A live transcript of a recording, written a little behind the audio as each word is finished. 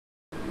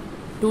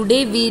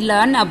Today we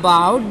learn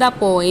about the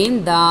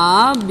poem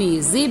The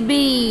Busy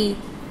Bee.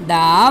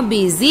 The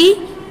Busy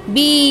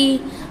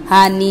Bee.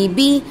 Honey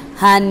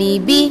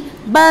bee,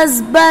 buzz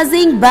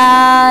buzzing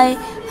by.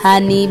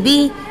 Honey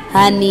bee,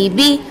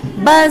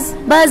 buzz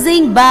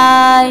buzzing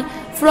by.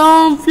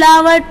 From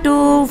flower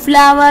to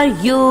flower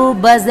you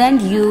buzz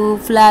and you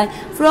fly.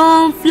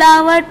 From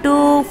flower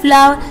to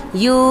flower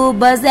you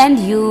buzz and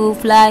you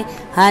fly.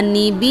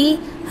 Honey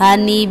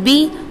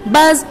bee,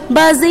 buzz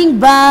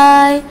buzzing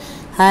by.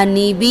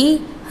 Honey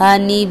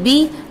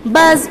bee,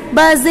 buzz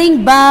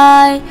buzzing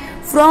by.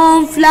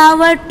 From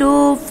flower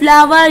to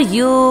flower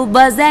you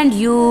buzz and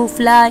you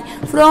fly.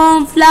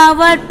 From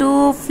flower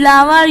to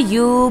flower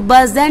you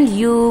buzz and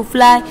you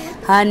fly.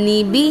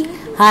 Honey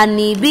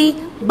bee,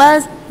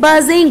 buzz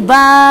buzzing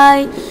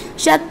by.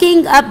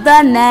 Sucking up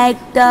the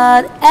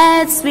nectar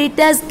as sweet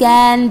as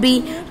can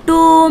be.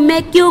 To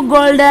make you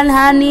golden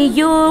honey,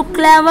 you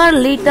clever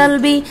little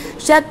bee.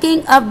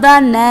 Sucking up the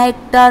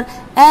nectar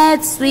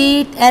as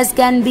sweet as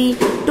can be.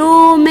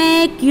 To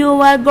make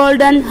your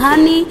golden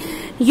honey,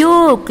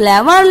 you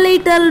clever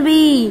little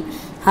bee.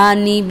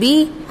 Honey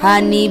bee,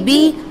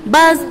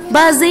 buzz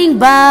buzzing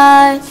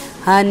by.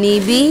 Honey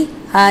bee,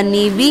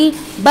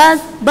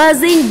 buzz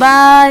buzzing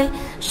by.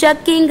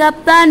 Sucking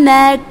up the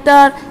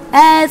nectar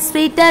as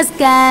sweet as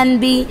can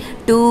be.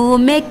 To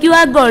make you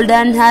a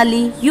golden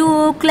honey,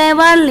 you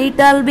clever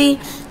little bee.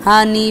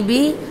 Honey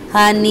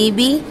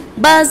bee,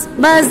 buzz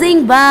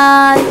buzzing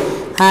by.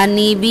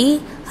 Honey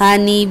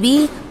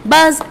bee,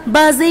 buzz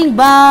buzzing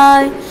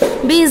by.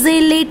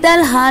 Busy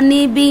little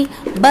honey bee,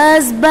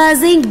 buzz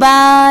buzzing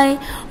by.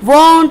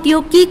 Won't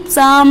you keep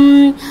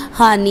some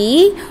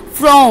honey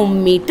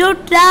from me to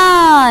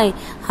try?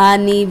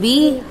 Honey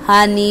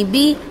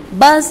bee,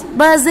 buzz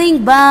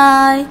buzzing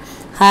by.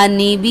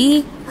 Honey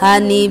bee,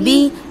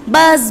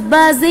 buzz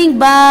buzzing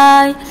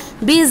by.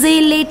 Busy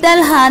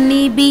little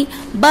honey bee,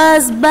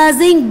 buzz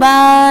buzzing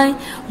by.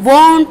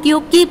 Won't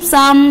you keep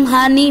some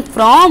honey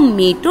from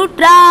me to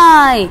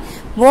try?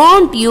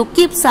 Won't you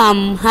keep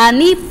some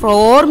honey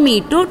for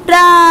me to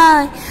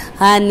try?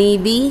 Honey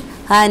bee,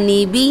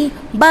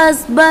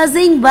 buzz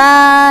buzzing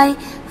by.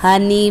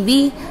 Honey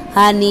bee,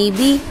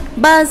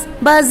 buzz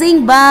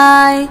buzzing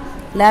by.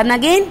 Learn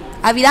again,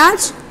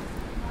 Aviraj.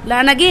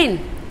 Learn again.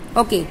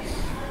 Okay.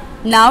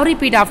 Now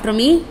repeat after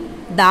me.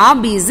 The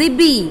busy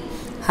bee.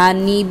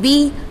 Honey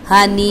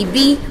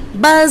bee,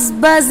 buzz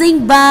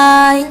buzzing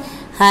by.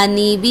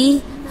 Honey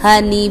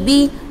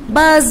bee,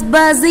 buzz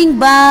buzzing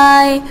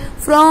by.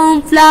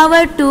 From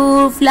flower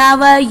to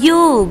flower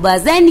you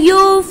buzz and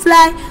you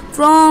fly.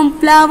 From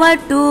flower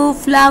to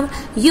flower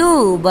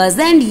you buzz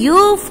and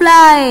you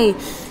fly.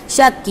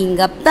 Sucking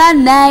up the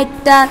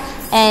nectar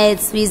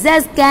as sweet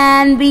as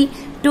can be.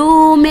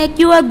 To make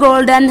you a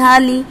golden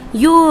honey,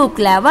 you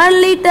clever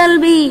little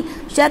bee.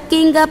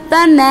 Sucking up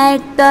the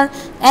nectar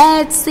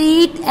as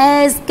sweet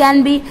as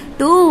can be.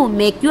 To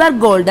make your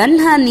golden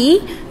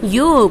honey,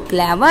 you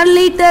clever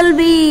little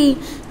bee.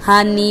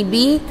 Honey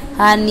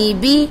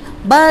bee,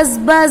 buzz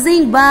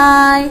buzzing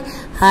by.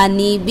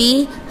 Honey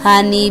bee,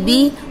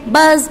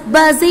 buzz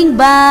buzzing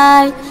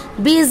by.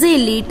 Busy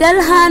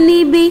little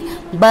honey bee,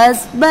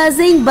 buzz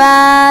buzzing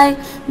by.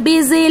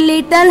 Busy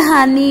little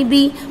honey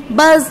bee,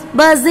 buzz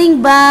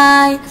buzzing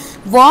by.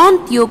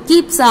 Won't you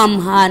keep some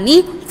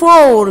honey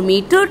for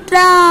me to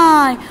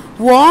try?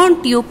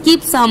 Won't you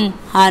keep some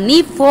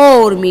honey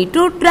for me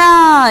to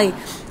try?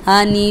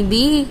 Honey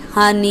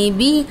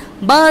bee,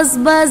 buzz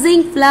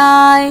buzzing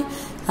fly.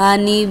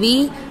 Honey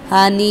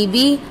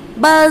bee,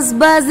 buzz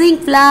buzzing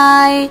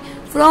fly.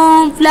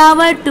 From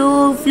flower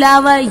to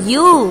flower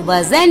you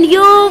buzz and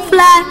you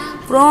fly.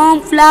 From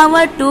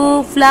flower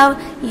to flower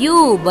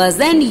you buzz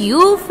and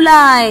you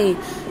fly.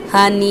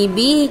 Honey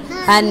bee,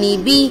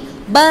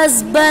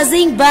 buzz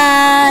buzzing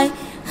by.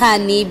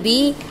 Honey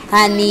bee,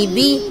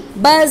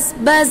 buzz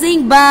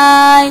buzzing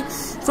by.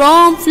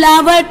 From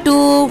flower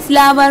to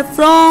flower,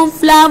 from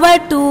flower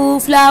to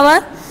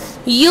flower,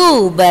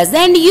 you buzz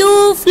and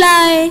you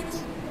fly.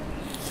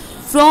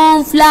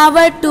 From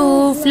flower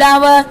to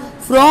flower,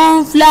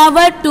 from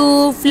flower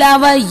to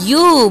flower,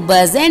 you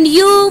buzz and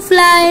you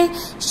fly.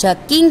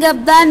 Sucking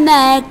up the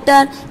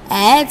nectar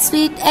as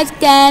sweet as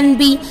can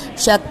be.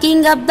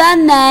 Sucking up the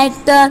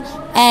nectar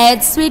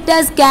as sweet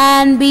as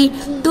can be.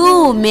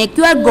 To make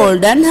your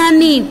golden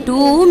honey,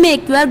 to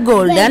make your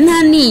golden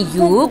honey,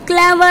 you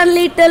clever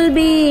little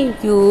bee,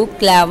 you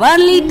clever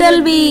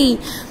little bee.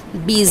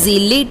 Busy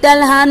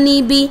little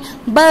honey bee,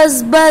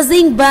 buzz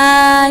buzzing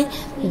by.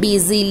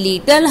 Busy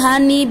little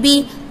honey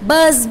bee,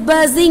 buzz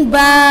buzzing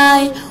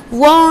by.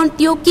 Won't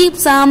you keep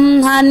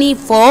some honey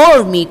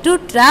for me to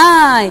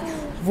try?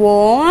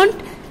 Won't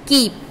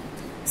keep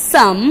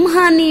some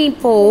honey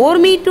for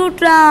me to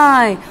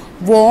try?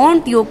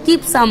 Won't you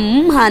keep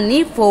some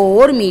honey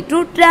for me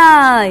to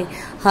try?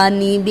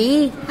 Honey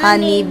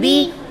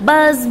bee,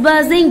 buzz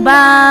buzzing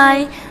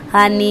by.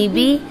 Honey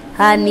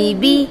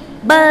bee,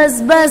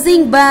 buzz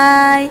buzzing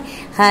by.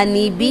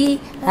 Honey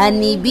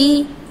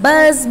bee,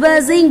 buzz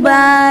buzzing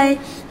by.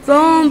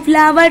 From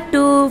flower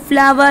to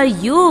flower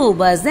you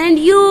buzz and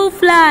you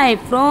fly.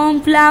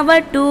 From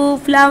flower to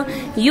flower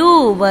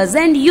you buzz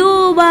and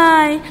you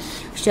buy.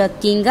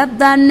 Sucking up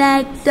the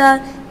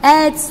nectar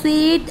as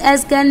sweet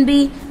as can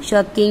be.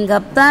 Sucking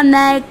up the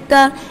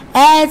nectar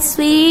as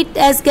sweet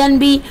as can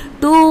be.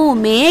 To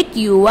make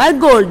your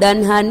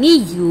golden honey,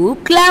 you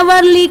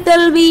clever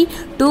little bee.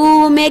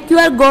 To make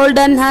your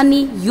golden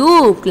honey,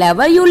 you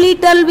clever you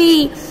little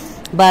bee.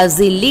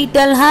 Buzzy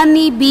little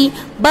honey bee,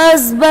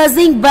 buzz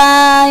buzzing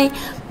by.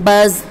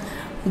 Buzz,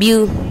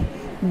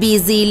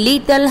 busy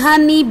little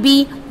honey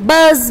bee,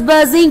 buzz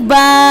buzzing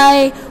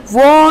by.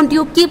 Won't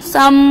you keep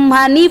some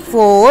honey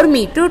for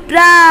me to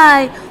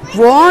try?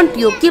 Won't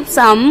you keep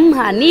some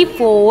honey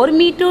for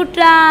me to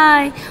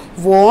try?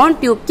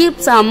 Won't you keep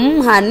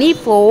some honey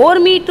for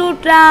me to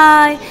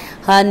try?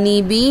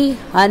 Honey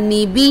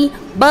bee,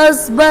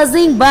 buzz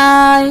buzzing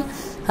by.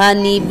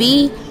 Honey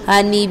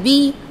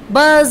bee,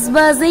 buzz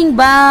buzzing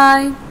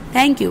by.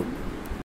 Thank you.